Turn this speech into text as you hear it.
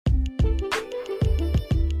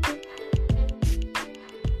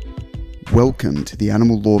Welcome to the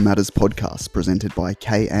Animal Law Matters podcast presented by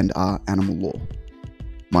K&R Animal Law.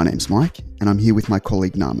 My name's Mike and I'm here with my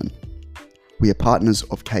colleague Naaman. We are partners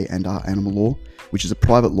of K&R Animal Law, which is a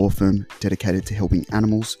private law firm dedicated to helping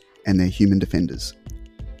animals and their human defenders.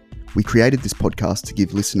 We created this podcast to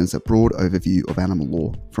give listeners a broad overview of animal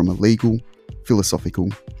law from a legal, philosophical,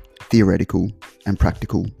 theoretical and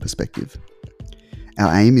practical perspective.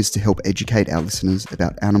 Our aim is to help educate our listeners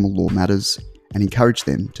about animal law matters and encourage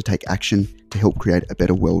them to take action to help create a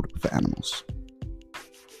better world for animals.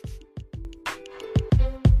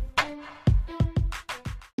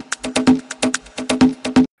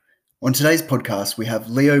 On today's podcast, we have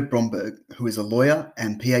Leo Bromberg, who is a lawyer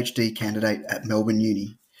and PhD candidate at Melbourne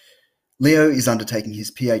Uni. Leo is undertaking his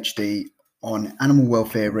PhD on animal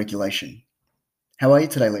welfare regulation. How are you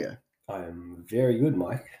today, Leo? I'm very good,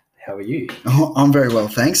 Mike. How are you? Oh, I'm very well,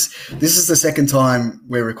 thanks. This is the second time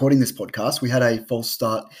we're recording this podcast. We had a false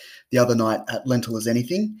start the other night at Lentil as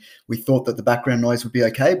Anything. We thought that the background noise would be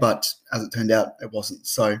okay, but as it turned out, it wasn't.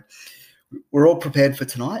 So we're all prepared for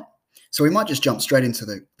tonight. So we might just jump straight into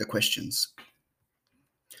the questions.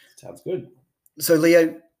 Sounds good. So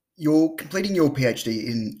Leo, you're completing your PhD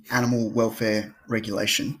in animal welfare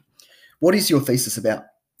regulation. What is your thesis about?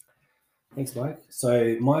 Thanks, Mike.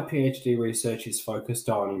 So my PhD research is focused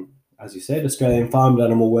on, as you said, Australian farmed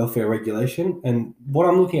animal welfare regulation. And what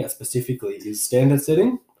I'm looking at specifically is standard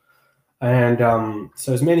setting. And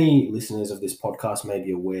so as many listeners of this podcast may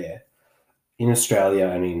be aware, in Australia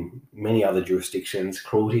and in many other jurisdictions,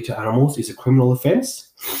 cruelty to animals is a criminal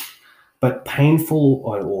offence. But painful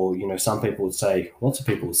or some people would say, lots of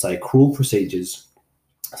people would say cruel procedures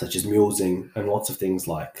such as mulesing and lots of things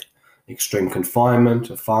like extreme confinement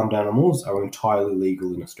of farmed animals are entirely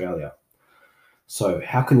legal in Australia. So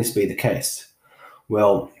how can this be the case?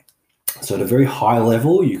 Well, so at a very high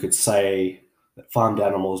level, you could say that farmed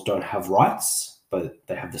animals don't have rights, but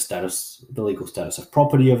they have the legal status of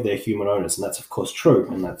property of their human owners. And that's of course true.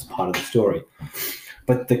 And that's part of the story.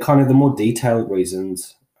 But the more detailed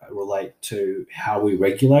reasons relate to how we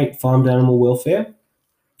regulate farmed animal welfare.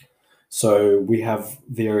 So we have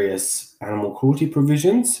various animal cruelty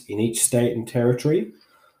provisions in each state and territory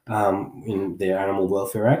in their animal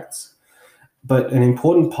welfare acts. But an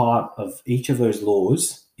important part of each of those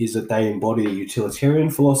laws is that they embody a utilitarian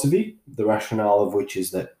philosophy, the rationale of which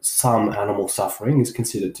is that some animal suffering is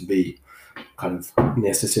considered to be kind of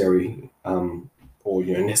necessary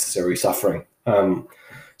necessary suffering.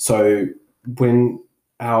 So when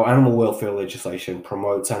our animal welfare legislation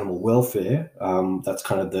promotes animal welfare, that's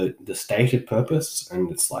kind of the stated purpose,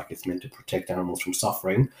 and it's meant to protect animals from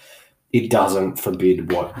suffering. It doesn't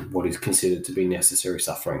forbid what is considered to be necessary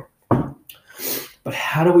suffering. But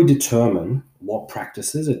how do we determine what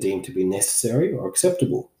practices are deemed to be necessary or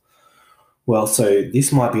acceptable? Well, so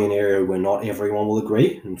this might be an area where not everyone will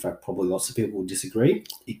agree. In fact, probably lots of people will disagree.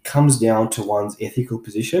 It comes down to one's ethical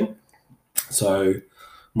position. So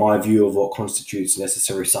my view of what constitutes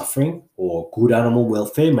necessary suffering or good animal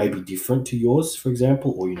welfare may be different to yours, for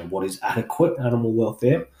example, or what is adequate animal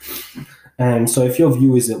welfare. And so if your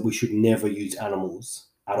view is that we should never use animals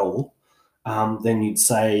at all, then you'd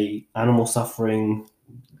say animal suffering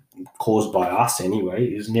caused by us anyway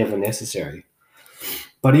is never necessary.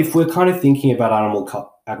 But if we're kind of thinking about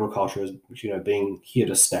animal agriculture as being here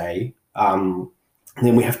to stay,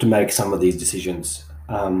 then we have to make some of these decisions.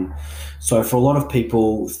 So for a lot of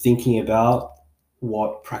people, thinking about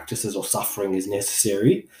what practices or suffering is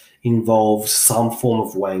necessary involves some form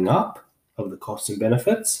of weighing up of the costs and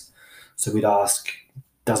benefits. So we'd ask,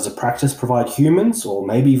 does the practice provide humans or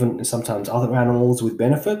maybe even sometimes other animals with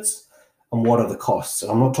benefits? And what are the costs?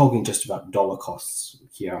 And I'm not talking just about dollar costs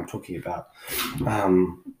here. I'm talking about,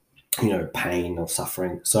 pain or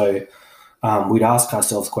suffering. So we'd ask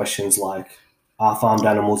ourselves questions like, are farmed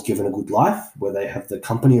animals given a good life where they have the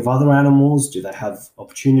company of other animals? Do they have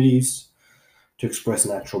opportunities to express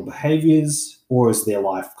natural behaviors, or is their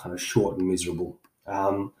life kind of short and miserable?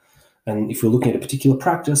 And if we're looking at a particular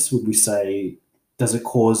practice, would we say, does it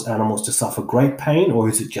cause animals to suffer great pain, or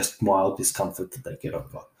is it just mild discomfort that they get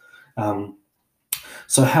over?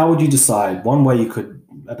 So how would you decide? One way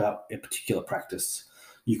about a particular practice,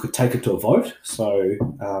 you could take it to a vote. So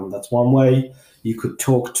that's one way. You could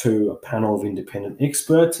talk to a panel of independent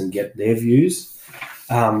experts and get their views.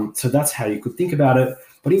 So that's how you could think about it.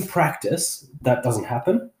 But in practice, that doesn't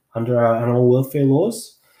happen under our animal welfare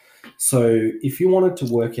laws. So if you wanted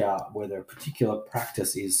to work out whether a particular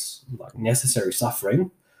practice is necessary suffering,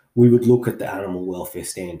 we would look at the animal welfare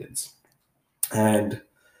standards. And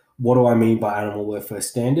what do I mean by animal welfare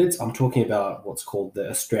standards? I'm talking about what's called the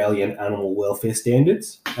Australian Animal Welfare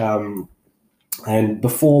Standards. And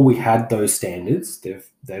before we had those standards,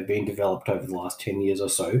 they've been developed over the last 10 years or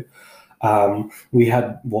so. We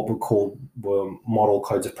had what were model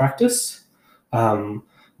codes of practice.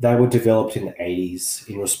 They were developed in the 80s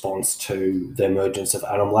in response to the emergence of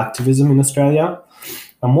animal activism in Australia.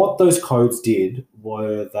 And what those codes did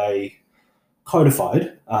were they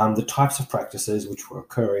codified the types of practices which were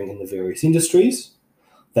occurring in the various industries.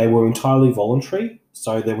 They were entirely voluntary,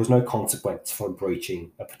 so there was no consequence for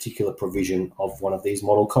breaching a particular provision of one of these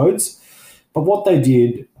model codes. But what they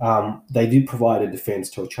did provide a defence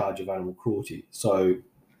to a charge of animal cruelty. So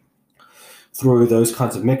through those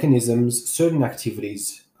kinds of mechanisms, certain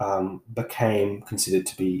activities became considered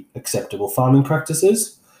to be acceptable farming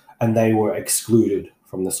practices, and they were excluded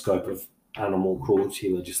from the scope of animal cruelty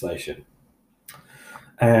legislation.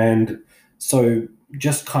 And so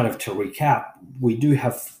just kind of to recap, we do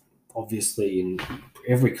have, obviously, in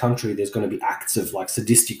every country, there's going to be acts of like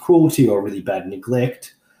sadistic cruelty or really bad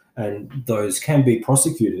neglect, and those can be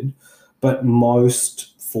prosecuted. But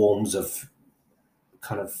most forms of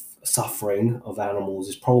kind of suffering of animals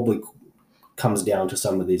is probably comes down to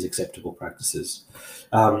some of these acceptable practices.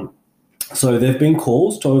 So there have been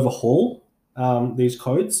calls to overhaul these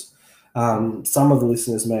codes. Some of the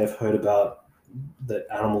listeners may have heard about the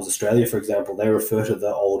Animals Australia, for example. They refer to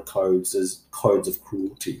the old codes as codes of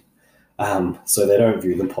cruelty. So they don't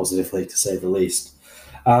view them positively, to say the least.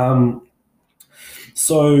 And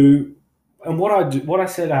what I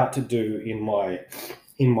set out to do in my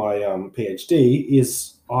PhD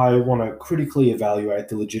is I want to critically evaluate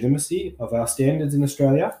the legitimacy of our standards in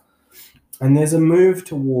Australia. And there's a move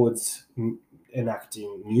towards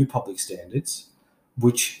enacting new public standards,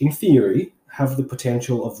 which in theory have the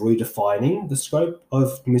potential of redefining the scope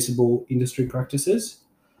of permissible industry practices.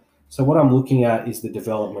 So what I'm looking at is the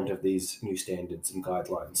development of these new standards and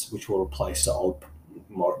guidelines, which will replace the old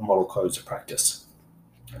model codes of practice.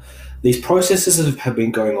 These processes have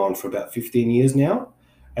been going on for about 15 years now,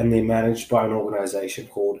 and they're managed by an organisation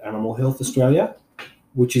called Animal Health Australia,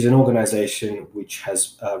 which is an organisation which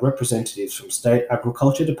has representatives from state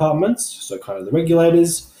agriculture departments, so kind of the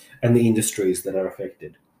regulators, and the industries that are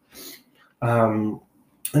affected.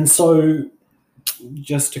 And so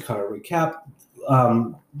just to kind of recap,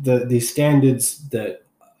 the standards that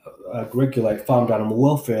regulate farmed animal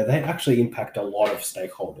welfare, they actually impact a lot of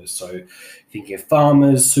stakeholders. So thinking of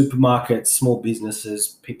farmers, supermarkets, small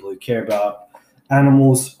businesses, people who care about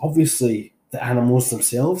animals, obviously the animals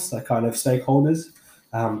themselves are kind of stakeholders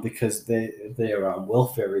because their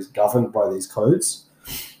welfare is governed by these codes.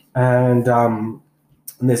 And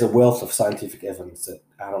there's a wealth of scientific evidence that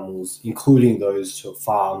animals, including those who are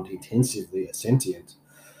farmed intensively, are sentient.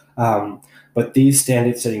 But these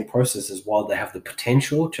standard setting processes, while they have the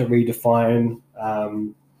potential to redefine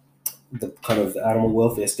the kind of animal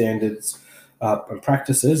welfare standards and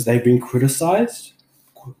practices, they've been criticized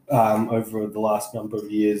over the last number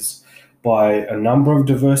of years by a number of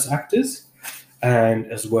diverse actors, and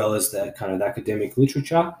as well as the kind of academic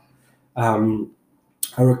literature.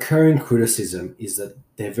 A recurring criticism is that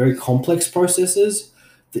they're very complex processes,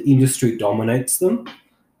 the industry dominates them,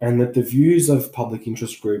 and that the views of public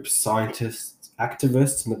interest groups, scientists,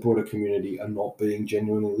 activists, and the broader community are not being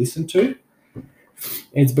genuinely listened to.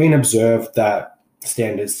 It's been observed that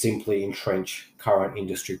standards simply entrench current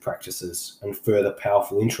industry practices and further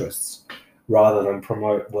powerful interests, rather than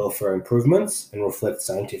promote welfare improvements and reflect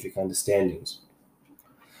scientific understandings.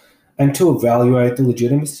 And to evaluate the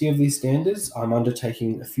legitimacy of these standards, I'm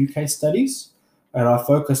undertaking a few case studies, and I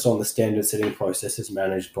focus on the standard setting processes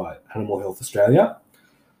managed by Animal Health Australia.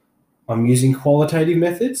 I'm using qualitative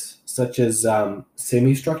methods, such as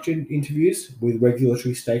semi-structured interviews with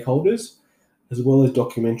regulatory stakeholders, as well as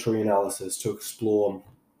documentary analysis to explore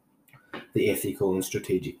the ethical and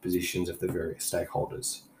strategic positions of the various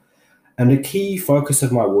stakeholders. And a key focus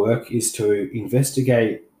of my work is to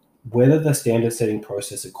investigate whether the standard setting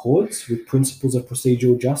process accords with principles of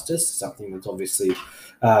procedural justice, something that's obviously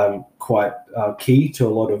quite key to a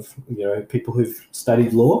lot of people who've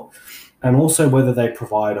studied law, and also whether they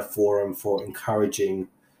provide a forum for encouraging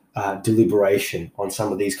deliberation on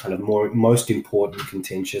some of these kind of most important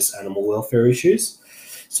contentious animal welfare issues.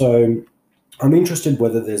 So I'm interested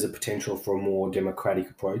whether there's a potential for a more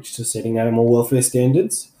democratic approach to setting animal welfare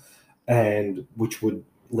standards, and which would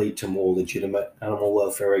lead to more legitimate animal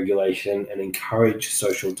welfare regulation and encourage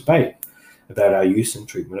social debate about our use and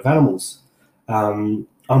treatment of animals. I'm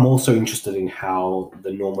also interested in how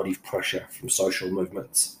the normative pressure from social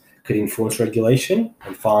movements could influence regulation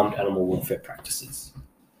and farmed animal welfare practices.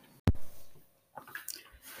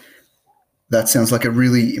 That sounds like a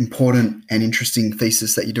really important and interesting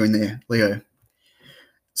thesis that you're doing there, Leo.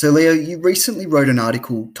 So, Leo, you recently wrote an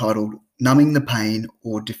article titled Numbing the Pain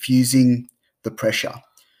or Diffusing the Pressure,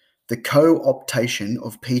 the co-optation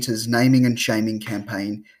of PETA's naming and shaming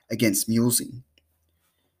campaign against mulesing.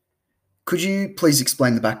 Could you please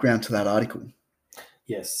explain the background to that article?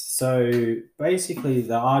 Yes, so basically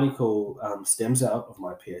the article stems out of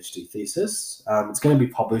my PhD thesis. It's going to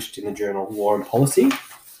be published in the journal Law and Policy.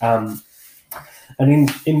 And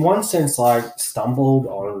in one sense, I stumbled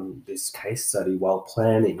on this case study while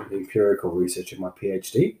planning the empirical research of my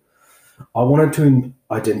PhD. I wanted to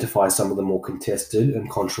identify some of the more contested and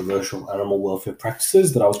controversial animal welfare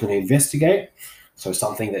practices that I was going to investigate. So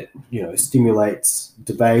something that, stimulates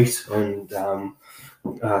debate and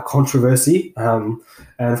controversy. And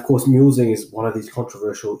of course, mulesing is one of these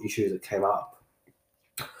controversial issues that came up.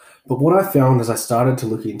 But what I found as I started to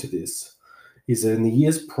look into this is that in the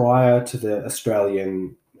years prior to the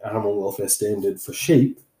Australian animal welfare standard for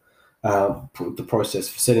sheep, the process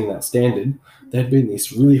for setting that standard, there had been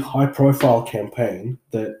this really high-profile campaign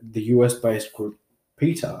that the US-based group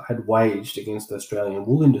PETA had waged against the Australian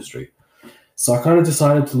wool industry. So I kind of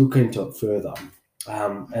decided to look into it further.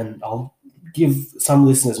 And I'll give some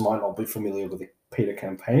listeners might not be familiar with the PETA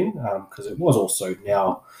campaign because it was also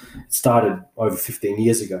started over 15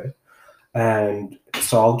 years ago. And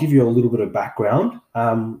so I'll give you a little bit of background.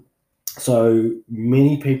 So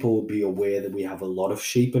many people will be aware that we have a lot of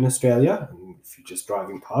sheep in Australia. And if you're just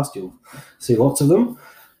driving past, you'll see lots of them.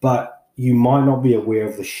 But you might not be aware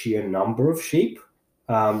of the sheer number of sheep.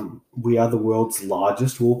 We are the world's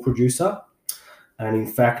largest wool producer. And in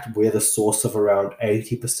fact, we're the source of around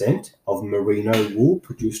 80% of merino wool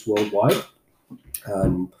produced worldwide.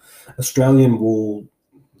 Australian wool,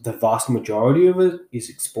 the vast majority of it is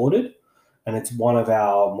exported, and it's one of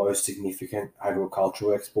our most significant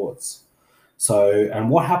agricultural exports. So, and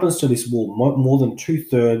what happens to this wool? More than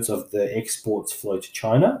 2/3 of the exports flow to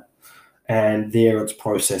China, and there it's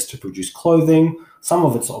processed to produce clothing. Some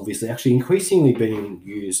of it's obviously actually increasingly being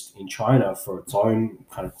used in China for its own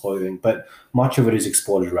kind of clothing, but much of it is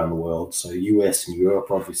exported around the world. So US and Europe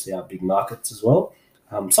are obviously our big markets as well.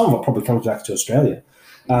 Some of it probably comes back to Australia.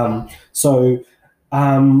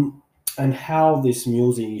 And how this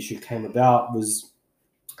mulesing issue came about was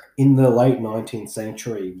in the late 19th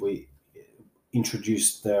century, we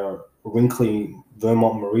introduced the wrinkly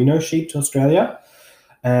Vermont merino sheep to Australia.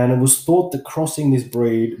 And it was thought that crossing this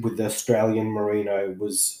breed with the Australian merino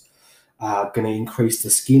was going to increase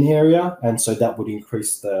the skin area, and so that would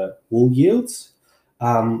increase the wool yields.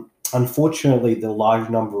 Unfortunately, the large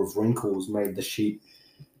number of wrinkles made the sheep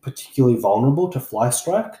particularly vulnerable to fly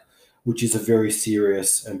strike, which is a very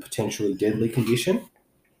serious and potentially deadly condition.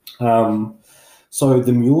 So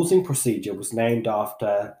the mulesing procedure was named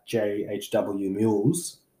after J.H.W.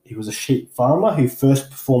 Mules. He was a sheep farmer who first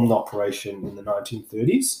performed the operation in the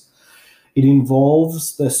 1930s. It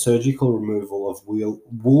involves the surgical removal of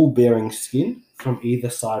wool-bearing skin from either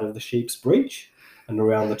side of the sheep's breech and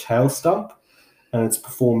around the tail stump, and it's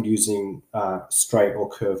performed using straight or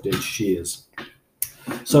curved edge shears.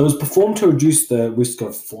 So it was performed to reduce the risk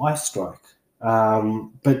of fly strike.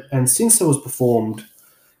 And since it was performed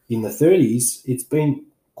in the 30s, it's been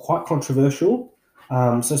quite controversial.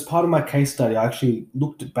 So as part of my case study, I actually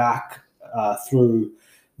looked back through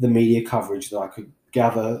the media coverage that I could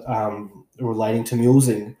gather relating to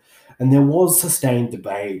mulesing, and there was sustained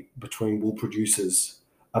debate between wool producers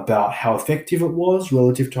about how effective it was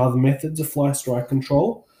relative to other methods of fly strike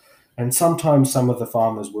control. And sometimes some of the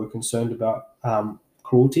farmers were concerned about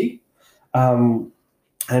cruelty.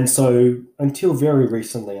 And so until very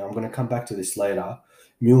recently, I'm going to come back to this later,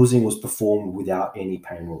 mulesing was performed without any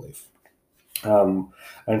pain relief.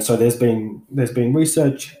 And so there's been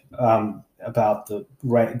research about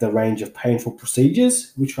the range of painful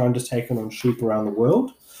procedures which are undertaken on sheep around the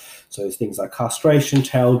world. So there's things like castration,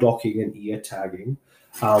 tail docking, and ear tagging.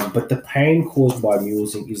 But the pain caused by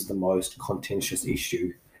mulesing is the most contentious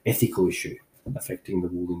ethical issue affecting the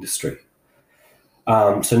wool industry.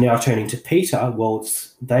 So now turning to PETA,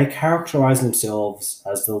 they characterize themselves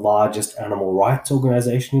as the largest animal rights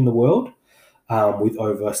organization in the world, with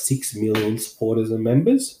over 6 million supporters and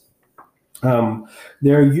members.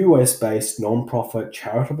 They're a US-based non-profit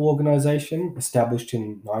charitable organization established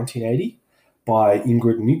in 1980 by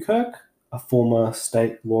Ingrid Newkirk, a former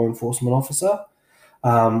state law enforcement officer,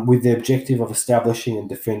 with the objective of establishing and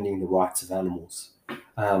defending the rights of animals.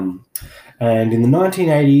 And in the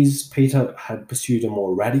 1980s, PETA had pursued a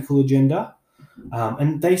more radical agenda,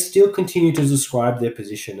 and they still continue to describe their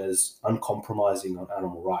position as uncompromising on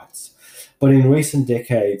animal rights. But in recent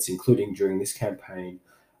decades, including during this campaign,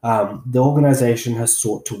 the organization has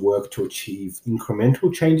sought to work to achieve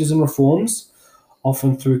incremental changes and reforms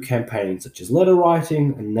often through campaigns such as letter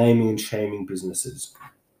writing and naming and shaming businesses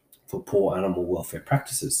for poor animal welfare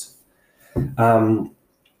practices.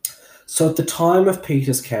 So at the time of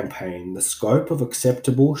Peter's campaign, the scope of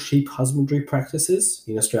acceptable sheep husbandry practices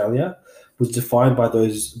in Australia was defined by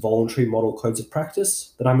those voluntary model codes of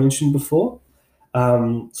practice that I mentioned before.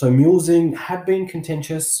 So mulesing had been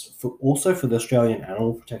contentious also for the Australian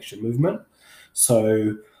animal protection movement.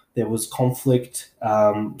 So there was conflict.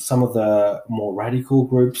 Some of the more radical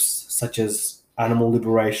groups, such as Animal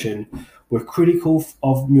Liberation, were critical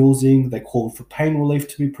of mulesing. They called for pain relief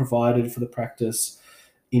to be provided for the practice,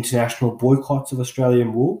 international boycotts of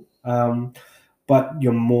Australian wool. But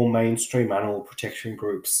your more mainstream animal protection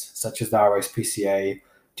groups, such as the RSPCA,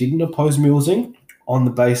 didn't oppose mulesing on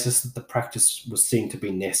the basis that the practice was seen to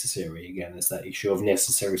be necessary. Again, there's that issue of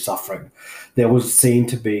necessary suffering. There was seen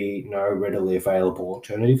to be no readily available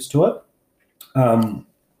alternatives to it.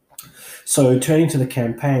 So turning to the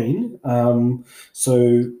campaign,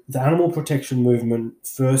 so the animal protection movement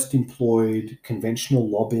first employed conventional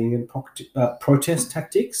lobbying and protest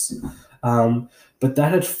tactics, but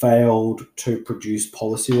that had failed to produce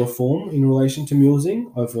policy reform in relation to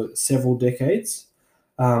mulesing over several decades.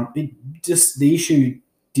 The issue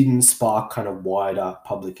didn't spark kind of wider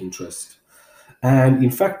public interest. And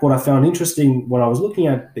in fact, what I found interesting when I was looking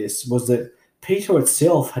at this was that Peter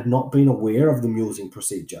itself had not been aware of the mulesing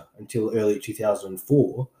procedure until early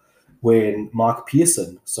 2004, when Mark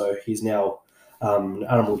Pearson, so he's now an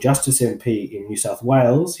Animal Justice MP in New South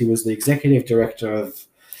Wales, he was the executive director of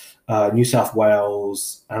New South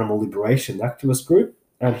Wales Animal Liberation activist group,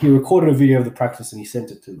 and he recorded a video of the practice and he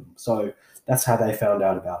sent it to them. So that's how they found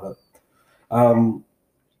out about it.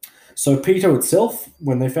 So Peter itself,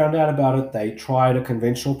 when they found out about it, they tried a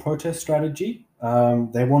conventional protest strategy.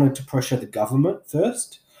 They wanted to pressure the government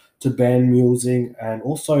first to ban mulesing, and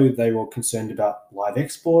also they were concerned about live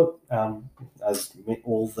export, as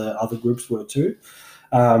all the other groups were too.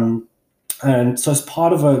 And so as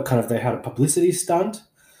part of they had a publicity stunt.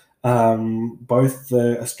 Both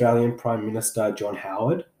the Australian Prime Minister, John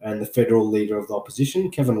Howard, and the federal leader of the opposition,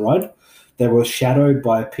 Kevin Rudd, they were shadowed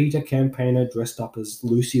by a Peter campaigner dressed up as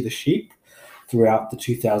Lucy the sheep throughout the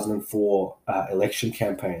 2004 election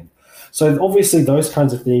campaign. So obviously those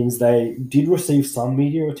kinds of things, they did receive some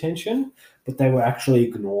media attention, but they were actually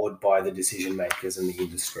ignored by the decision makers in the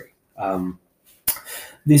industry.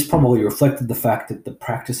 This probably reflected the fact that the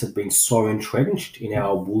practice had been so entrenched in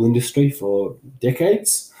our wool industry for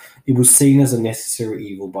decades. It was seen as a necessary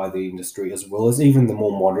evil by the industry, as well as even the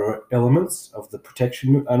more moderate elements of the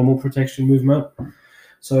animal protection movement.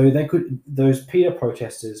 So those Peter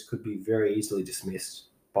protesters could be very easily dismissed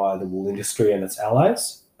by the wool industry and its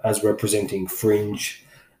allies as representing fringe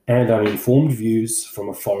and uninformed views from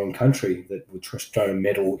a foreign country that were trying to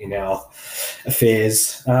meddle in our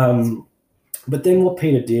affairs. But then what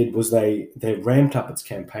Peter did was they ramped up its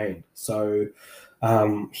campaign. So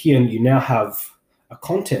here you now have a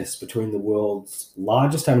contest between the world's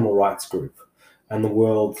largest animal rights group and the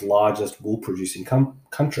world's largest wool producing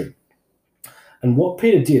country. And what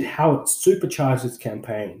Peter did, how it supercharged its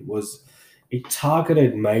campaign, was it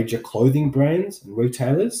targeted major clothing brands and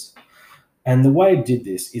retailers. And the way it did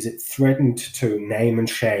this is it threatened to name and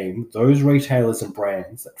shame those retailers and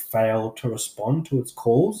brands that failed to respond to its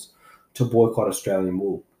calls to boycott Australian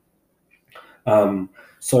wool.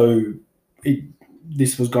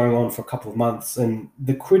 This was going on for a couple of months, and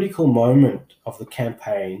the critical moment of the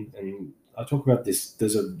campaign, and I talk about this,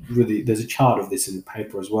 there's a chart of this in the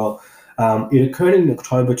paper as well. It occurred in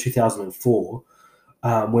October 2004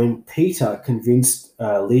 when Peter convinced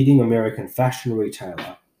leading American fashion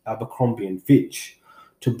retailer Abercrombie and Fitch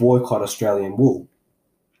to boycott Australian wool.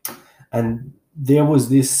 And there was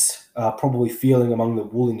this probably feeling among the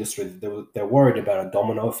wool industry that they're worried about a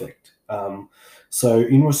domino effect. So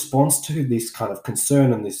in response to this kind of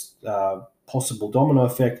concern and this possible domino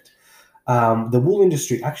effect, the wool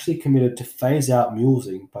industry actually committed to phase out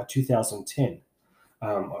mulesing by 2010,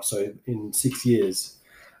 so in 6 years.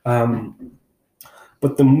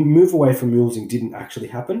 But the move away from mulesing didn't actually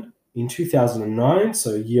happen. In 2009,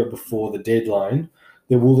 so a year before the deadline,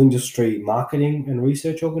 the wool industry marketing and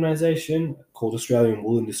research organisation called Australian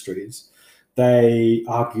Wool Industries, they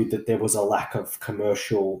argued that there was a lack of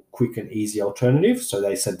commercial, quick and easy alternatives. So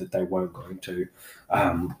they said that they weren't going to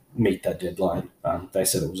meet that deadline. They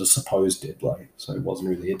said it was a supposed deadline, so it wasn't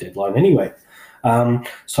really a deadline anyway.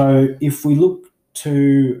 So if we look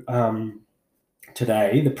to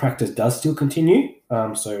today, the practice does still continue.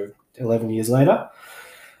 So 11 years later,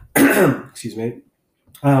 excuse me.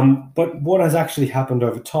 But what has actually happened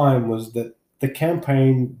over time was that the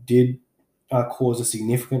campaign did caused a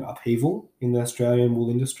significant upheaval in the Australian wool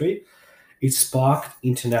industry. It sparked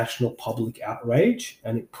international public outrage,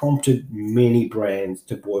 and it prompted many brands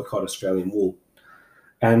to boycott Australian wool.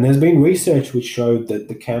 And there's been research which showed that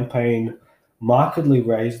the campaign markedly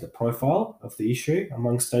raised the profile of the issue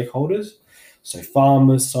among stakeholders. So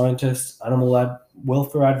farmers, scientists, animal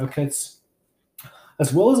welfare advocates,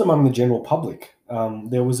 as well as among the general public.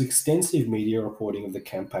 There was extensive media reporting of the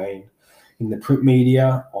campaign in the print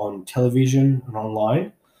media, on television, and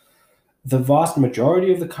online. The vast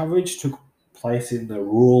majority of the coverage took place in the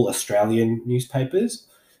rural Australian newspapers,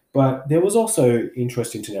 but there was also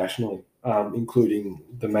interest internationally, including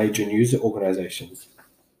the major news organisations.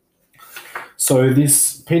 So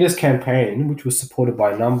this Peters campaign, which was supported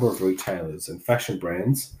by a number of retailers and fashion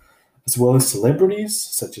brands, as well as celebrities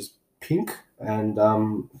such as Pink, and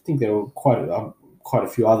I think there were quite a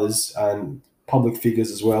few others, and public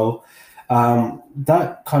figures as well,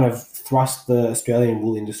 that kind of thrust the Australian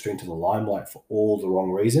wool industry into the limelight for all the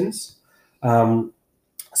wrong reasons.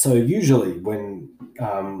 So usually when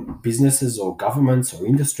businesses or governments or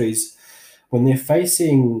industries, when they're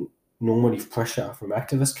facing normative pressure from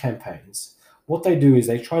activist campaigns, what they do is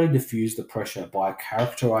they try to diffuse the pressure by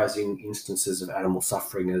characterizing instances of animal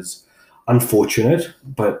suffering as unfortunate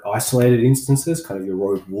but isolated instances, kind of your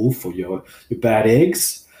rogue wolf or your bad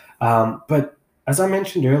eggs. But as I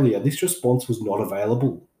mentioned earlier, this response was not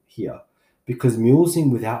available here because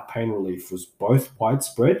mulesing without pain relief was both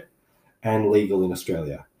widespread and legal in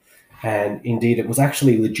Australia. And indeed, it was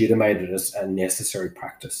actually legitimated as a necessary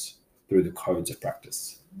practice through the codes of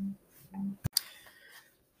practice.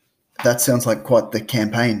 That sounds like quite the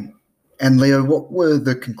campaign. And Leo, what were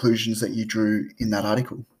the conclusions that you drew in that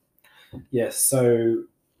article? Yes, so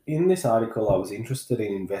in this article, I was interested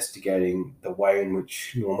in investigating the way in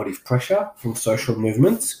which normative pressure from social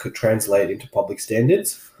movements could translate into public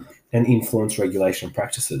standards and influence regulation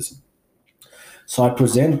practices. So I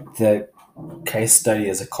present the case study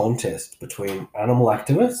as a contest between animal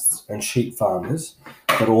activists and sheep farmers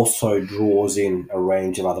that also draws in a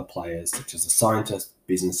range of other players, such as the scientists,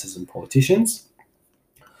 businesses, and politicians.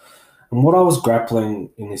 And what I was grappling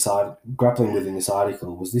with in this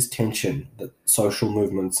article was this tension that social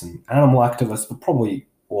movements and animal activists, but probably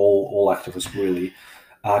all activists really,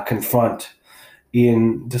 confront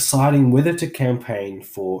in deciding whether to campaign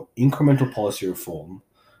for incremental policy reform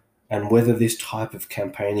and whether this type of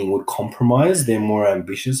campaigning would compromise their more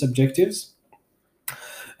ambitious objectives.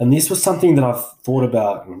 And this was something that I've thought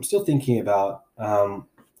about, and I'm still thinking about,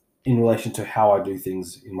 in relation to how I do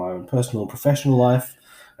things in my own personal and professional life,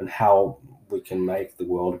 and how we can make the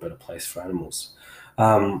world a better place for animals.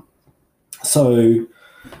 So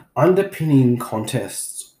underpinning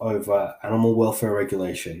contests over animal welfare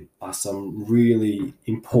regulation are some really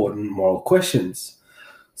important moral questions,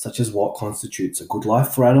 such as what constitutes a good life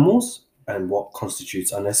for animals and what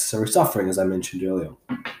constitutes unnecessary suffering, as I mentioned earlier.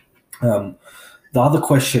 The other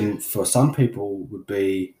question for some people would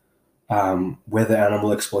be whether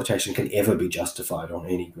animal exploitation can ever be justified on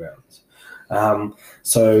any grounds.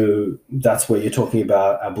 So that's where you're talking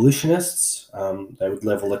about abolitionists. They would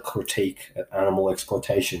level a critique at animal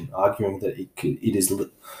exploitation, arguing that it is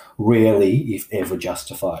rarely, if ever,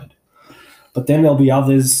 justified. But then there'll be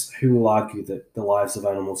others who will argue that the lives of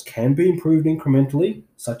animals can be improved incrementally,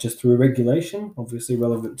 such as through regulation, obviously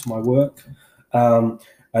relevant to my work,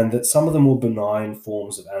 and that some of the more benign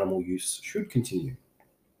forms of animal use should continue.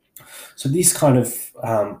 So this kind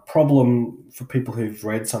of problem, for people who've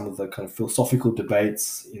read some of the kind of philosophical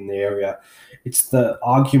debates in the area, it's the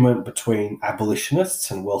argument between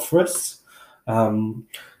abolitionists and welfarists.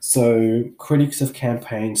 So critics of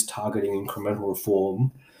campaigns targeting incremental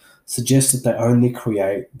reform suggest that they only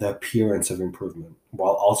create the appearance of improvement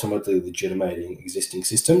while ultimately legitimating existing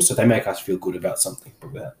systems. So they make us feel good about something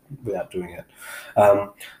without doing it.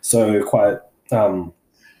 So quite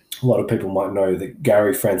a lot of people might know that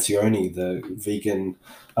Gary Francione, the vegan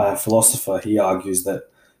philosopher, he argues that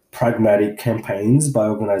pragmatic campaigns by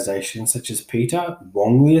organizations such as PETA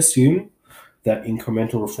wrongly assume that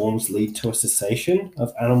incremental reforms lead to a cessation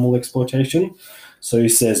of animal exploitation. So he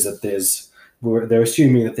says that they're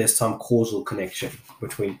assuming that there's some causal connection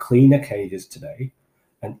between cleaner cages today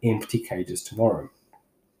and empty cages tomorrow.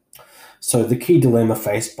 So the key dilemma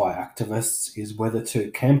faced by activists is whether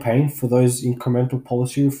to campaign for those incremental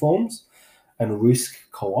policy reforms and risk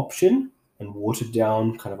co-option and watered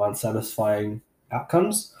down kind of unsatisfying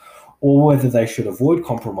outcomes, or whether they should avoid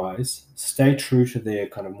compromise, stay true to their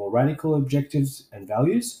kind of more radical objectives and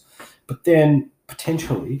values, but then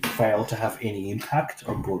potentially fail to have any impact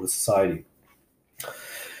on broader society.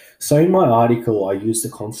 So in my article, I use the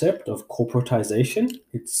concept of corporatization.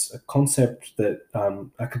 It's a concept that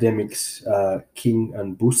academics King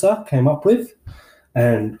and Busa came up with.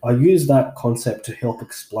 And I use that concept to help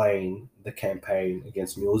explain the campaign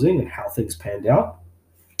against mulesing and how things panned out.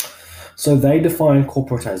 So they define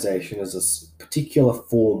corporatization as a particular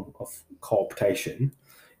form of cooptation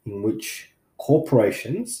in which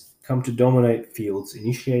corporations come to dominate fields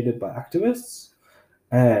initiated by activists,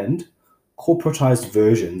 and corporatized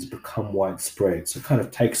versions become widespread. So it kind of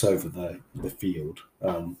takes over the field.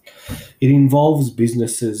 It involves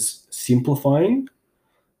businesses simplifying,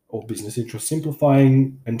 or business interests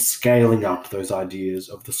simplifying and scaling up those ideas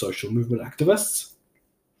of the social movement activists.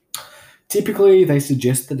 Typically, they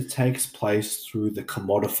suggest that it takes place through the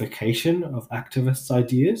commodification of activists'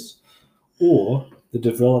 ideas or the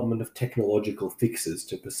development of technological fixes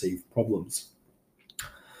to perceived problems.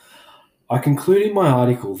 I conclude in my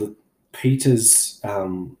article that Peter's,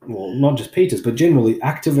 well, not just Peter's, but generally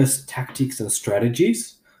activist tactics and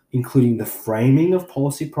strategies, including the framing of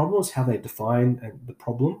policy problems, how they define the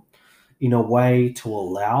problem, in a way to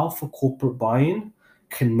allow for corporate buy-in,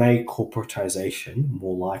 can make corporatization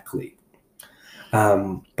more likely.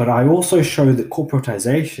 But I also show that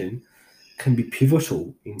corporatization can be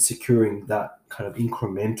pivotal in securing that kind of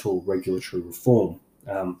incremental regulatory reform.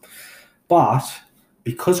 But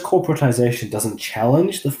because corporatization doesn't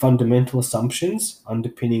challenge the fundamental assumptions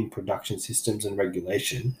underpinning production systems and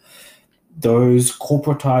regulation, those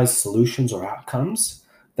corporatized solutions or outcomes,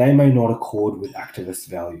 they may not accord with activist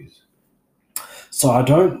values. So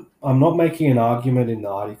I'm not making an argument in the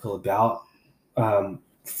article about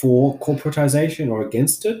for corporatization or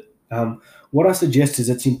against it. What I suggest is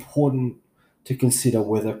it's important to consider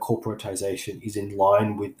whether corporatization is in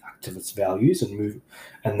line with activist values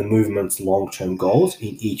and the movement's long-term goals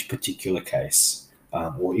in each particular case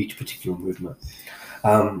or each particular movement.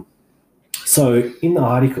 So in the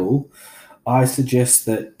article, I suggest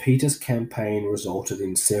that Peter's campaign resulted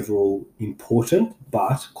in several important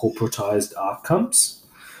but corporatized outcomes.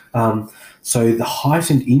 So the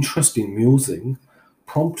heightened interest in mulesing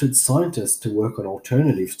prompted scientists to work on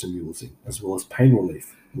alternatives to mulesing, as well as pain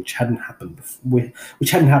relief, which hadn't happened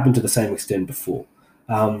to the same extent before.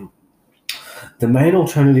 The main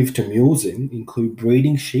alternatives to mulesing include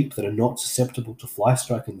breeding sheep that are not susceptible to fly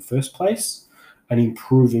strike in the first place and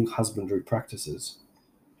improving husbandry practices.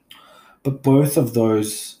 But both of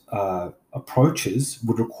those approaches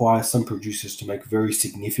would require some producers to make very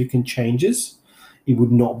significant changes. It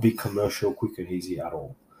would not be commercial, quick and easy at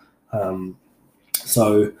all.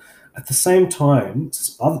 So at the same time,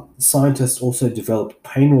 other scientists also developed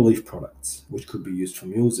pain relief products, which could be used for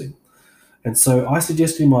mulesing. And so I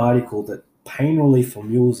suggested in my article that pain relief for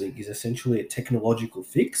mulesing is essentially a technological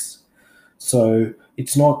fix. So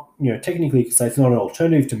it's not, technically you could say it's not an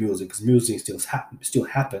alternative to mulesing, because mulesing still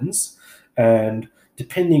happens. And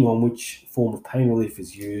depending on which form of pain relief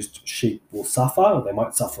is used, sheep will suffer, or they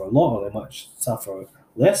might suffer a lot, or they might suffer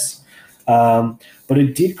less. But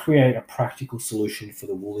it did create a practical solution for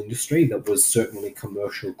the wool industry that was certainly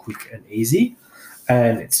commercial, quick and easy,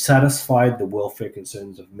 and it satisfied the welfare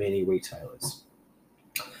concerns of many retailers.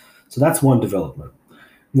 So that's one development.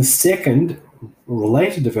 The second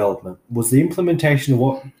related development was the implementation of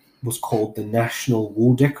what was called the National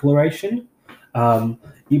Wool Declaration.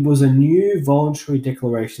 It was a new voluntary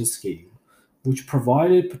declaration scheme which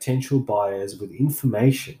provided potential buyers with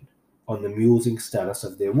information on the mulesing status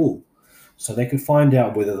of their wool. So they could find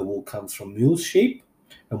out whether the wool comes from mule sheep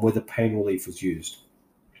and whether pain relief was used.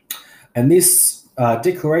 And this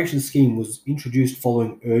declaration scheme was introduced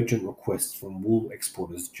following urgent requests from wool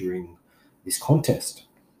exporters during this contest.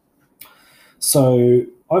 So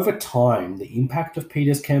over time, the impact of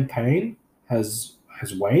Peter's campaign has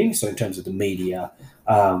waned. So in terms of the media,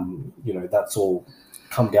 that's all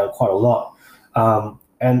come down quite a lot.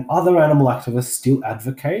 And other animal activists still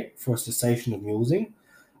advocate for a cessation of mulesing.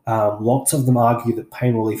 Lots of them argue that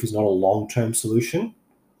pain relief is not a long-term solution.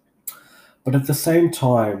 But at the same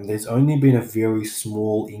time, there's only been a very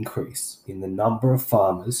small increase in the number of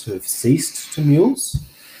farmers who have ceased to mule,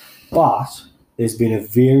 but there's been a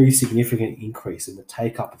very significant increase in the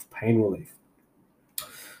take-up of pain relief.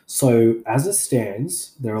 So as it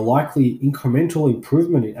stands, there are likely incremental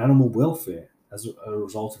improvement in animal welfare as a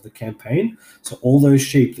result of the campaign. So all those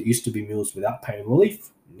sheep that used to be mulesed without pain relief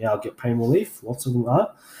now get pain relief, lots of them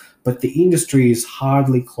are, but the industry is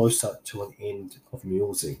hardly closer to an end of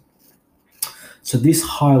mulesing. So this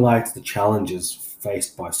highlights the challenges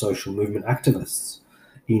faced by social movement activists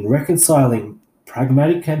in reconciling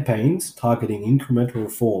pragmatic campaigns targeting incremental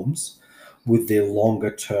reforms with their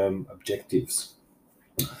longer-term objectives.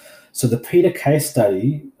 So the PETA case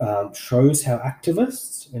study shows how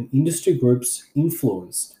activists and industry groups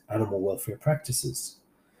influenced animal welfare practices.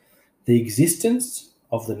 The existence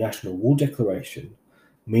of the National Wool Declaration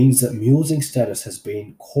means that mulesing status has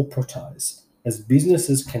been corporatized, as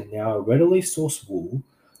businesses can now readily source wool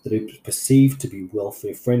that is perceived to be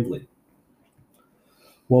welfare friendly.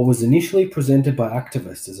 What was initially presented by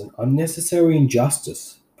activists as an unnecessary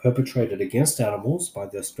injustice perpetrated against animals by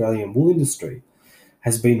the Australian wool industry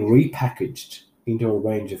has been repackaged into a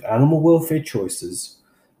range of animal welfare choices,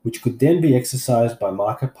 which could then be exercised by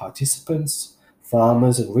market participants,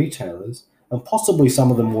 farmers and retailers, and possibly some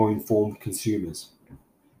of the more informed consumers.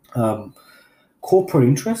 Corporate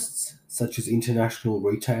interests, such as international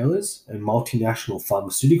retailers and multinational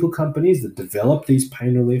pharmaceutical companies that develop these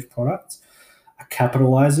pain relief products, are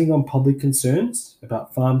capitalizing on public concerns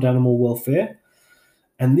about farmed animal welfare,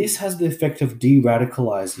 and this has the effect of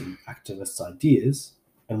de-radicalizing activists' ideas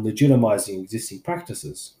and legitimizing existing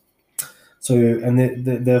practices. So, and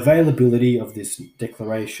the availability of this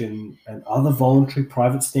declaration and other voluntary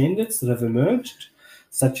private standards that have emerged,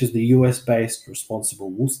 such as the US-based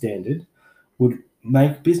Responsible Wool Standard, would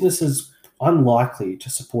make businesses unlikely to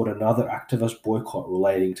support another activist boycott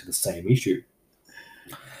relating to the same issue.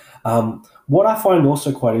 What I find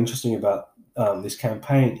also quite interesting about this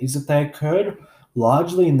campaign is that they occurred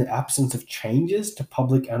largely in the absence of changes to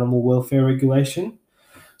public animal welfare regulation.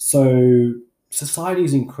 So society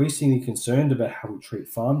is increasingly concerned about how we treat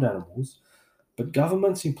farmed animals, but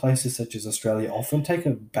governments in places such as Australia often take a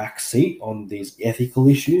back seat on these ethical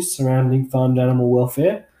issues surrounding farmed animal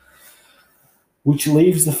welfare, which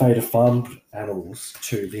leaves the fate of farmed animals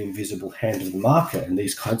to the invisible hand of the market and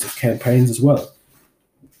these kinds of campaigns as well.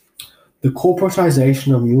 The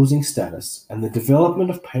corporatisation of mulesing status and the development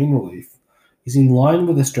of pain relief is in line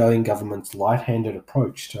with Australian government's light-handed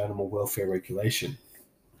approach to animal welfare regulation.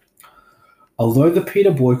 Although the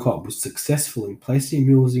PETA boycott was successful in placing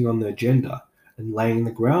mulesing on the agenda and laying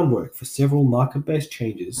the groundwork for several market-based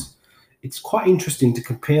changes, it's quite interesting to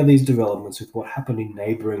compare these developments with what happened in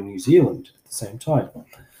neighbouring New Zealand at the same time.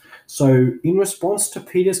 So, in response to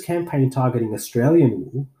PETA's campaign targeting Australian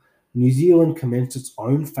wool, New Zealand commenced its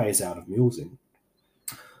own phase-out of mulesing.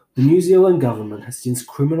 The New Zealand government has since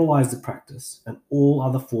criminalised the practice, and all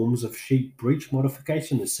other forms of sheep breech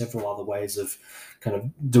modification. There's several other ways of kind of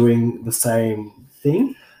doing the same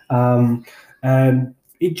thing. And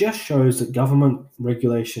it just shows that government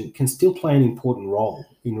regulation can still play an important role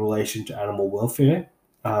in relation to animal welfare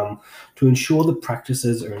to ensure that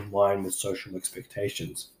practices are in line with social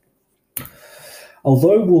expectations.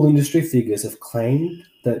 Although wool industry figures have claimed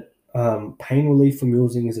that pain relief for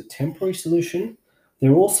mulesing is a temporary solution,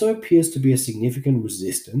 there also appears to be a significant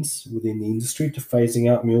resistance within the industry to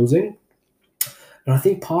phasing out mulesing. And I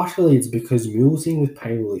think partially it's because mulesing with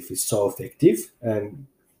pain relief is so effective and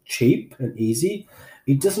cheap and easy,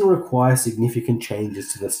 it doesn't require significant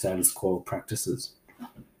changes to the status quo practices.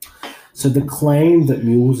 So the claim that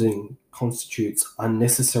mulesing constitutes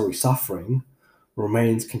unnecessary suffering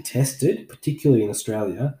remains contested, particularly in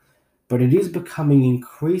Australia, but it is becoming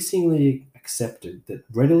increasingly accepted that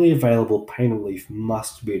readily available pain relief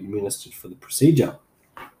must be administered for the procedure.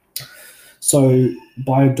 So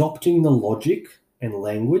by adopting the logic and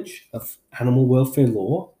language of animal welfare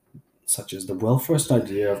law, such as the welfarist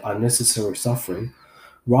idea of unnecessary suffering,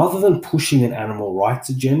 rather than pushing an animal rights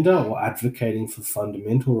agenda or advocating for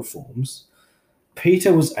fundamental reforms,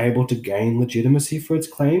 PETA was able to gain legitimacy for its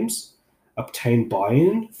claims, obtain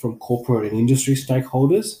buy-in from corporate and industry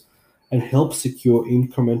stakeholders, and help secure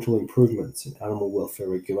incremental improvements in animal welfare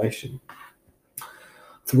regulation.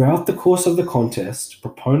 Throughout the course of the contest,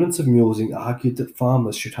 proponents of mulesing argued that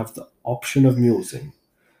farmers should have the option of mulesing.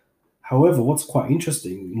 However, what's quite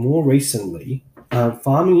interesting, more recently,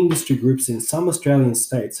 farming industry groups in some Australian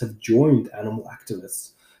states have joined animal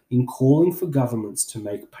activists in calling for governments to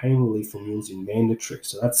make pain relief for mulesing mandatory.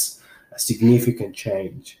 So that's a significant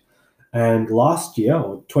change. And last year,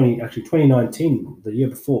 or 2019, the year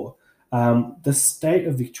before, the state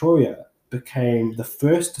of Victoria became the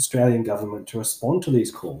first Australian government to respond to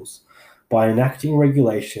these calls by enacting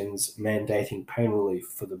regulations mandating pain relief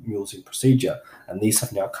for the mulesing procedure, and these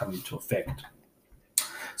have now come into effect.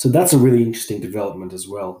 So that's a really interesting development as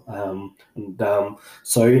well.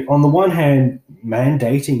 So on the one hand,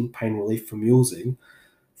 mandating pain relief for mulesing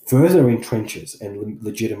further entrenches and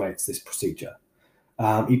legitimates this procedure.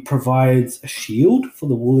 It provides a shield for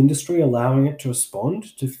the wool industry, allowing it to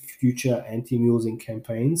respond to future anti-mulesing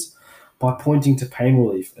campaigns by pointing to pain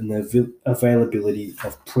relief and the availability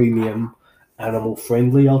of premium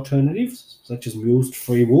animal-friendly alternatives, such as mulesed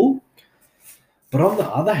free wool. But on the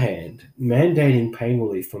other hand, mandating pain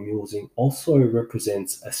relief for mulesing also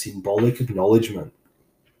represents a symbolic acknowledgement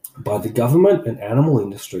by the government and animal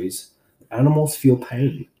industries that animals feel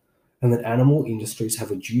pain and that animal industries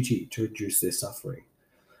have a duty to reduce their suffering.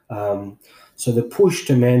 So the push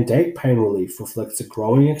to mandate pain relief reflects a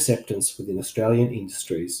growing acceptance within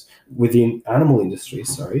animal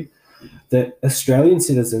industries, that Australian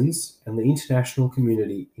citizens and the international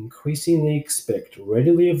community increasingly expect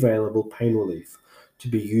readily available pain relief to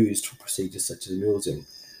be used for procedures such as mulesing.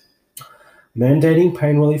 Mandating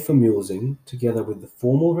pain relief for mulesing, together with the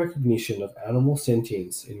formal recognition of animal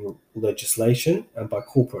sentience in legislation and by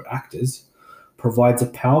corporate actors, provides a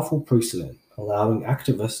powerful precedent, allowing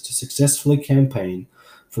activists to successfully campaign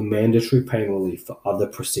for mandatory pain relief for other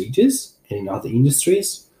procedures and in other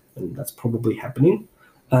industries, and that's probably happening.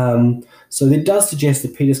 So it does suggest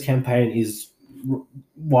that PETA's campaign is,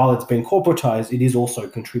 while it's been corporatized, it is also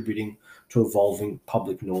contributing to evolving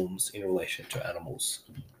public norms in relation to animals.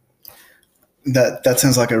 That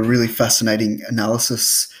sounds like a really fascinating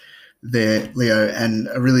analysis there, Leo, and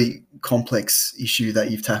a really complex issue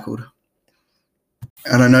that you've tackled.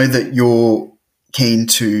 And I know that you're keen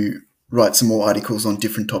to write some more articles on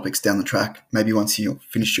different topics down the track, maybe once you've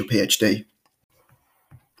finished your PhD.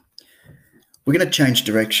 We're going to change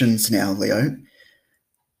directions now, Leo.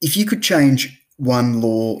 If you could change one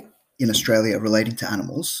law in Australia relating to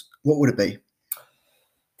animals, what would it be?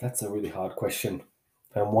 That's a really hard question.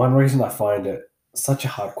 And one reason I find it such a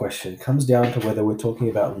hard question comes down to whether we're talking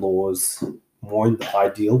about laws more in the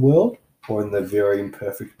ideal world or in the very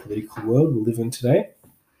imperfect political world we live in today.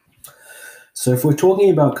 So if we're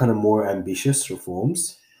talking about kind of more ambitious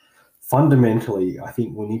reforms, fundamentally, I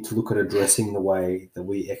think we need to look at addressing the way that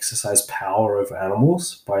we exercise power over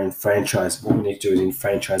animals by what we need to do is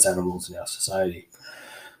enfranchise animals in our society.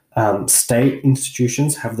 State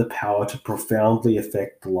institutions have the power to profoundly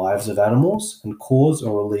affect the lives of animals and cause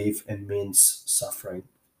or relieve immense suffering.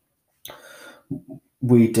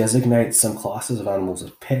 We designate some classes of animals as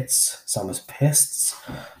pets, some as pests,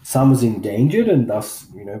 some as endangered, and thus,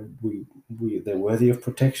 they're worthy of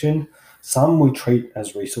protection. Some we treat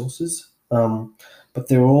as resources, but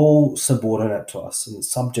they're all subordinate to us and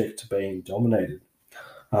subject to being dominated.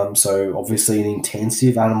 So obviously in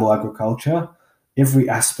intensive animal agriculture, every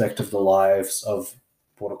aspect of the lives of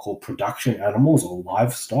what are called production animals or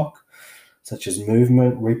livestock, such as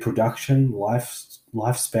movement, reproduction,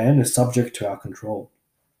 lifespan, is subject to our control.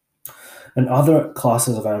 And other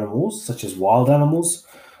classes of animals, such as wild animals,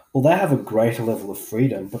 well, they have a greater level of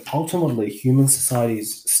freedom, but ultimately human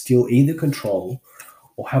societies still either control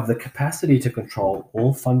or have the capacity to control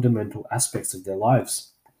all fundamental aspects of their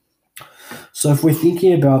lives. So if we're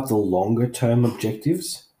thinking about the longer term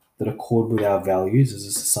objectives that accord with our values as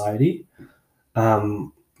a society,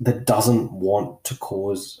 that doesn't want to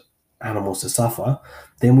cause animals to suffer,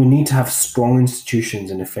 then we need to have strong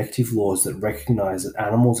institutions and effective laws that recognize that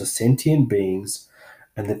animals are sentient beings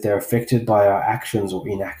and that they're affected by our actions or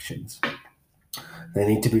inactions. They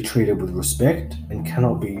need to be treated with respect and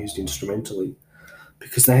cannot be used instrumentally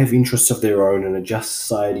because they have interests of their own, and a just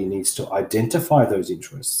society needs to identify those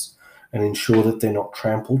interests and ensure that they're not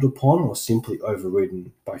trampled upon or simply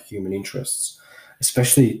overridden by human interests,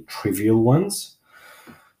 especially trivial ones.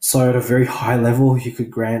 So at a very high level, you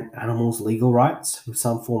could grant animals legal rights with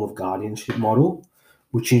some form of guardianship model,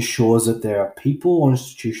 which ensures that there are people or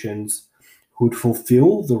institutions who would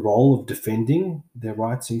fulfill the role of defending their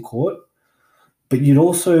rights in court. But you'd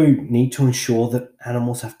also need to ensure that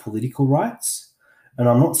animals have political rights. And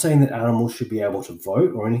I'm not saying that animals should be able to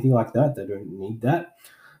vote or anything like that. They don't need that.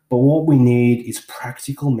 But what we need is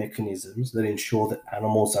practical mechanisms that ensure that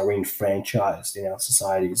animals are enfranchised in our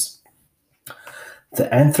societies.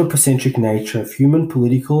 The anthropocentric nature of human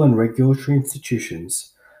political and regulatory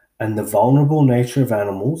institutions and the vulnerable nature of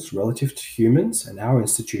animals relative to humans and our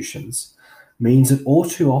institutions means that all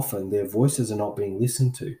too often their voices are not being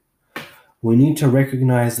listened to. We need to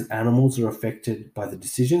recognize that animals are affected by the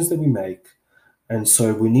decisions that we make, and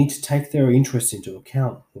so we need to take their interests into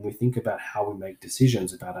account when we think about how we make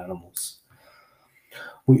decisions about animals.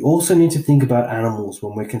 We also need to think about animals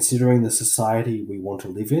when we're considering the society we want to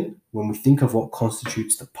live in, when we think of what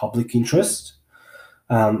constitutes the public interest.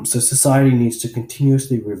 So society needs to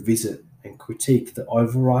continuously revisit and critique the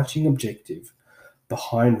overarching objective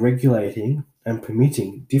behind regulating and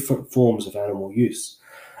permitting different forms of animal use.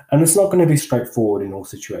 And it's not going to be straightforward in all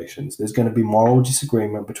situations. There's going to be moral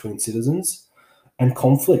disagreement between citizens, and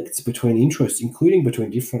conflicts between interests, including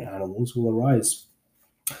between different animals, will arise.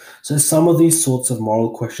 So some of these sorts of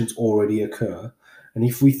moral questions already occur. And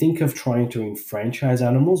if we think of trying to enfranchise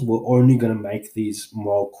animals, we're only going to make these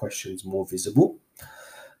moral questions more visible.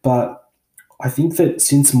 But I think that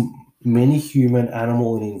since many human,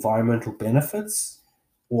 animal, and environmental benefits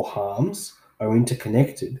or harms are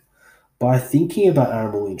interconnected, by thinking about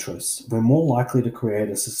animal interests, we're more likely to create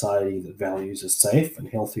a society that values a safe and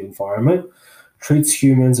healthy environment, treats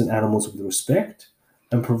humans and animals with respect,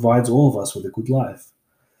 and provides all of us with a good life.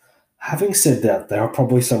 Having said that, there are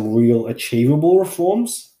probably some real achievable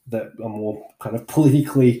reforms that are more kind of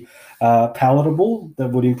politically palatable that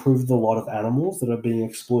would improve the lot of animals that are being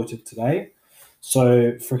exploited today.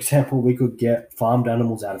 So, for example, we could get farmed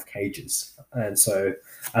animals out of cages. And so,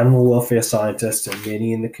 animal welfare scientists and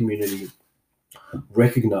many in the community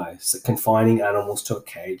recognize that confining animals to a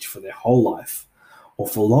cage for their whole life or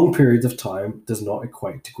for long periods of time does not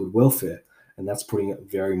equate to good welfare. And that's putting it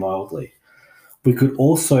very mildly. We could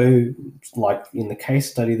also, like in the case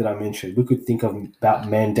study that I mentioned, we could think of about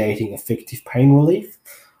mandating effective pain relief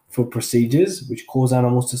for procedures which cause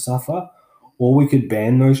animals to suffer, or we could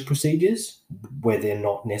ban those procedures where they're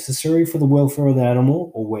not necessary for the welfare of the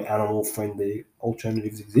animal or where animal-friendly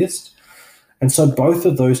alternatives exist. And so both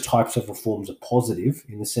of those types of reforms are positive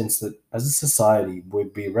in the sense that as a society,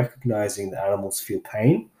 we'd be recognizing that animals feel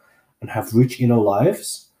pain and have rich inner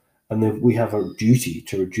lives, and that we have a duty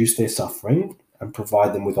to reduce their suffering and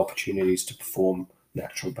provide them with opportunities to perform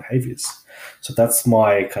natural behaviors. So that's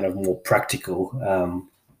my kind of more practical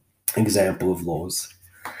example of laws.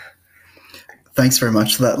 Thanks very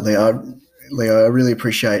much for that, Leo. I really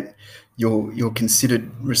appreciate your considered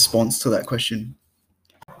response to that question.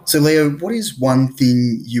 So, Leo, what is one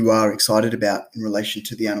thing you are excited about in relation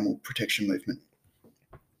to the animal protection movement?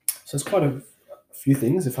 So it's quite a few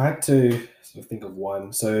things. If I had to sort of think of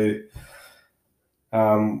one, so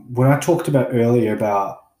when I talked about earlier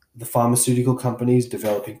about the pharmaceutical companies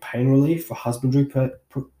developing pain relief for husbandry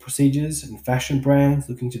procedures and fashion brands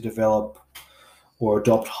looking to develop or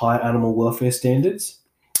adopt high animal welfare standards,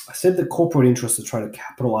 I said that corporate interests are trying to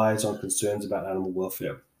capitalize on concerns about animal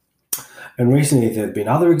welfare. And recently there have been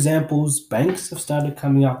other examples. Banks have started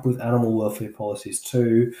coming up with animal welfare policies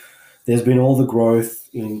too. There's been all the growth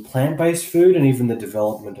in plant-based food and even the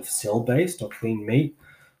development of cell-based or clean meat.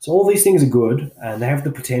 So all these things are good, and they have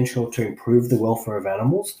the potential to improve the welfare of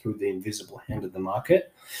animals through the invisible hand of the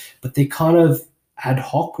market. But they're kind of ad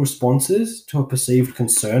hoc responses to a perceived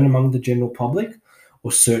concern among the general public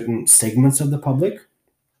or certain segments of the public.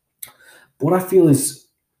 What I feel is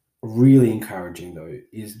really encouraging, though,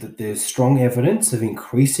 is that there's strong evidence of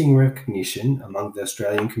increasing recognition among the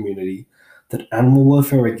Australian community that animal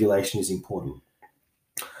welfare regulation is important.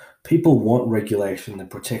 People want regulation that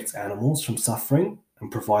protects animals from suffering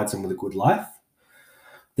and provides them with a good life.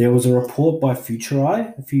 There was a report by Future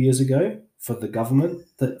Eye a few years ago for the government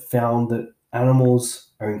that found that animals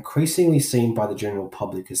are increasingly seen by the general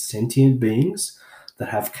public as sentient beings that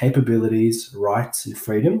have capabilities, rights, and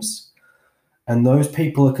freedoms. And those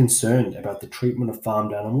people are concerned about the treatment of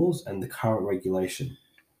farmed animals and the current regulation.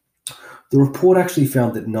 The report actually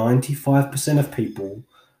found that 95% of people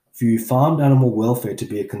view farmed animal welfare to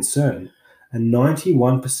be a concern, and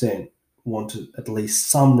 91% want at least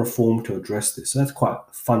some reform to address this. So that's quite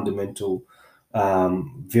fundamental,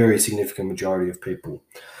 very significant majority of people.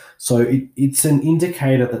 So it's an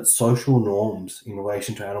indicator that social norms in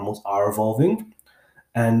relation to animals are evolving,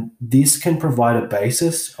 and this can provide a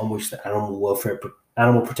basis on which the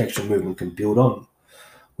animal protection movement can build on.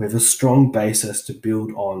 We have a strong basis to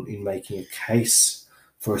build on in making a case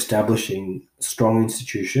for establishing strong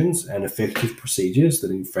institutions and effective procedures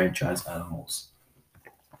that enfranchise animals.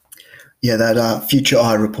 Yeah, that Future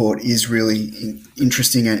Eye report is really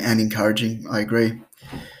interesting and encouraging. I agree.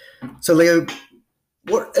 So, Leo,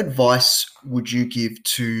 what advice would you give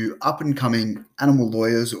to up-and-coming animal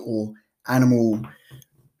lawyers or animal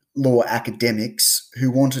law academics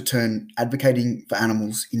who want to turn advocating for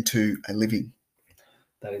animals into a living?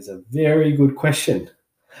 That is a very good question.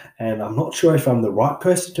 And I'm not sure if I'm the right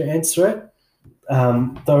person to answer it,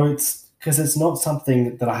 though it's because it's not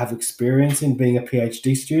something that I have experience in being a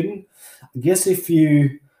PhD student. I guess if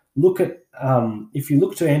you look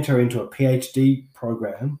to enter into a PhD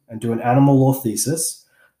program and do an animal law thesis,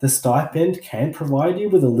 the stipend can provide you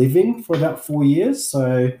with a living for about 4 years.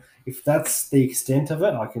 So if that's the extent of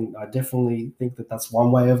it, I definitely think that that's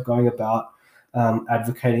one way of going about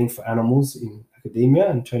advocating for animals in academia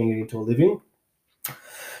and turning it into a living.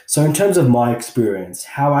 So in terms of my experience,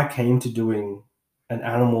 how I came to doing an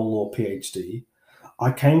animal law PhD,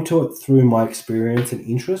 I came to it through my experience and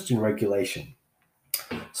interest in regulation.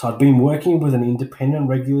 So I'd been working with an independent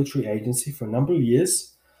regulatory agency for a number of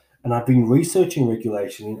years, and I'd been researching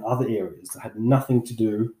regulation in other areas that had nothing to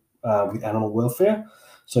do with animal welfare.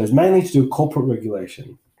 So it was mainly to do with corporate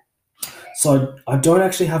regulation. So I don't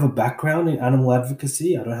actually have a background in animal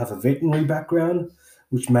advocacy. I don't have a veterinary background,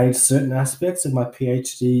 which made certain aspects of my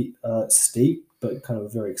PhD steep, but kind of a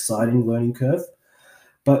very exciting learning curve.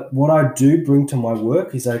 But what I do bring to my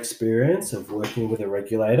work is that experience of working with a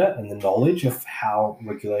regulator and the knowledge of how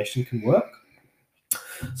regulation can work.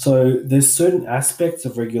 So there's certain aspects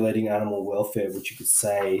of regulating animal welfare which you could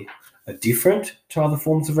say are different to other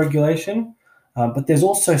forms of regulation, but there's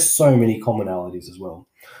also so many commonalities as well.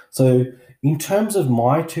 So in terms of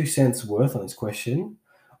my 2 cents worth on this question,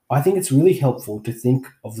 I think it's really helpful to think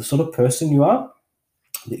of the sort of person you are,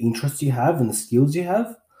 the interests you have, and the skills you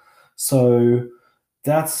have. So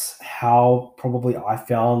that's how probably I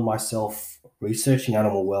found myself researching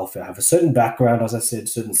animal welfare. I have a certain background, as I said,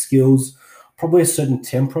 certain skills, probably a certain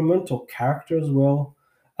temperament or character as well.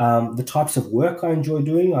 The types of work I enjoy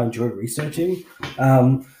doing, I enjoy researching.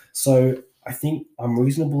 So I think I'm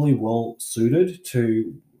reasonably well suited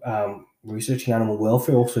to researching animal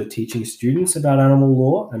welfare, also teaching students about animal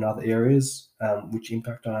law and other areas which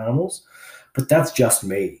impact on animals. But that's just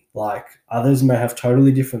me. Like others may have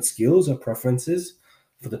totally different skills or preferences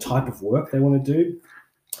for the type of work they want to do.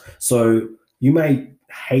 So you may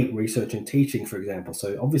hate research and teaching, for example.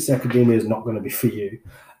 So obviously academia is not going to be for you.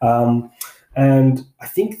 And I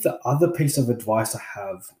think the other piece of advice I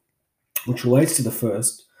have, which relates to the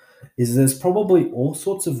first, is there's probably all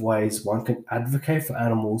sorts of ways one can advocate for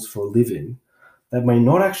animals for a living that may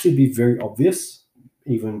not actually be very obvious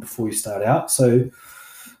even before you start out. So,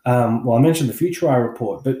 I mentioned the Future Eye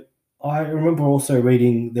report, but I remember also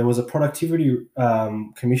reading there was a productivity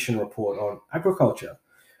commission report on agriculture,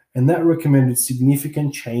 and that recommended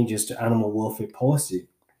significant changes to animal welfare policy.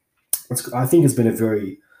 I think it's been a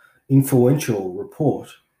very influential report.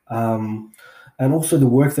 And also the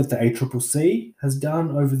work that the ACCC has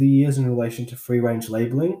done over the years in relation to free-range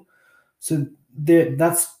labelling. So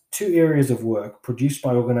that's two areas of work produced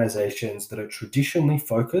by organisations that are traditionally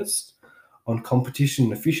focused on competition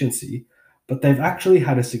and efficiency, but they've actually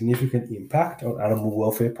had a significant impact on animal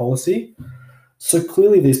welfare policy. So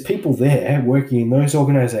clearly there's people there working in those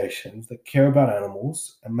organisations that care about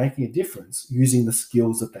animals and making a difference using the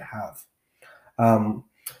skills that they have.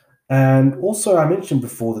 And also I mentioned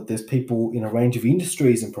before that there's people in a range of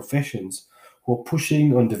industries and professions who are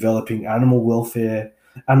pushing on developing animal welfare,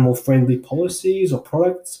 animal-friendly policies or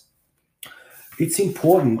products. It's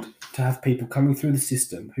important to have people coming through the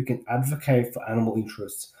system who can advocate for animal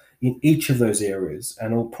interests in each of those areas,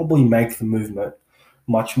 and it'll probably make the movement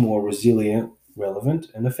much more resilient, relevant,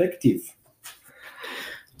 and effective.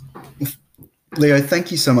 Leo,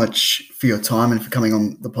 thank you so much for your time and for coming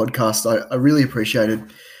on the podcast. I really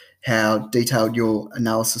appreciated how detailed your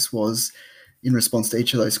analysis was in response to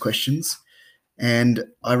each of those questions. And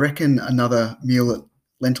I reckon another meal at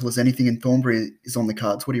Lentil Is Anything in Thornbury is on the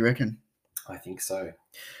cards. What do you reckon? I think so.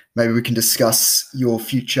 Maybe we can discuss your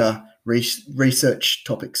future research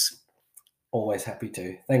topics. Always happy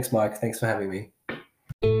to. Thanks, Mike. Thanks for having me.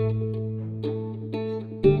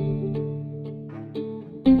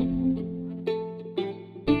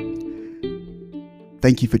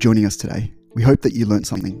 Thank you for joining us today. We hope that you learned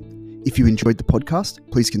something. If you enjoyed the podcast,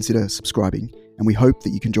 please consider subscribing, and we hope that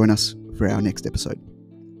you can join us for our next episode.